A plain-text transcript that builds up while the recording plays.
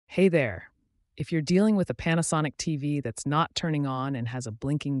Hey there. If you're dealing with a Panasonic TV that's not turning on and has a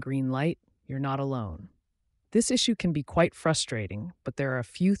blinking green light, you're not alone. This issue can be quite frustrating, but there are a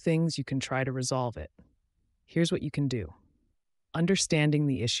few things you can try to resolve it. Here's what you can do. Understanding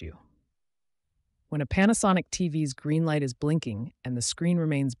the issue. When a Panasonic TV's green light is blinking and the screen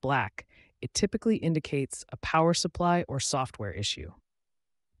remains black, it typically indicates a power supply or software issue.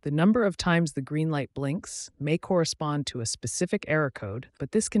 The number of times the green light blinks may correspond to a specific error code,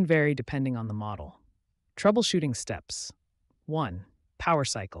 but this can vary depending on the model. Troubleshooting steps. 1. Power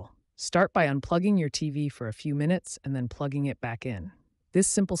cycle. Start by unplugging your TV for a few minutes and then plugging it back in. This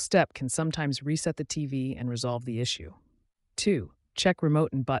simple step can sometimes reset the TV and resolve the issue. 2. Check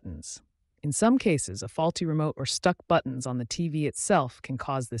remote and buttons. In some cases, a faulty remote or stuck buttons on the TV itself can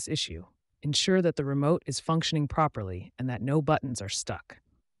cause this issue. Ensure that the remote is functioning properly and that no buttons are stuck.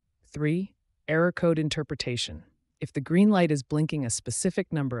 3. Error code interpretation. If the green light is blinking a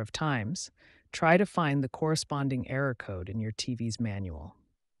specific number of times, try to find the corresponding error code in your TV's manual.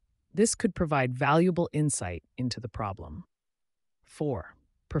 This could provide valuable insight into the problem. 4.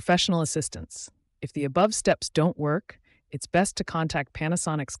 Professional assistance. If the above steps don't work, it's best to contact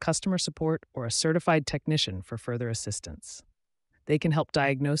Panasonic's customer support or a certified technician for further assistance. They can help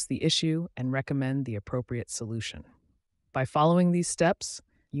diagnose the issue and recommend the appropriate solution. By following these steps,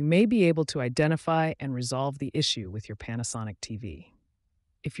 you may be able to identify and resolve the issue with your Panasonic TV.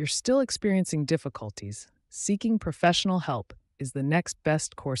 If you're still experiencing difficulties, seeking professional help is the next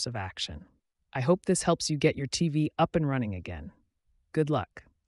best course of action. I hope this helps you get your TV up and running again. Good luck.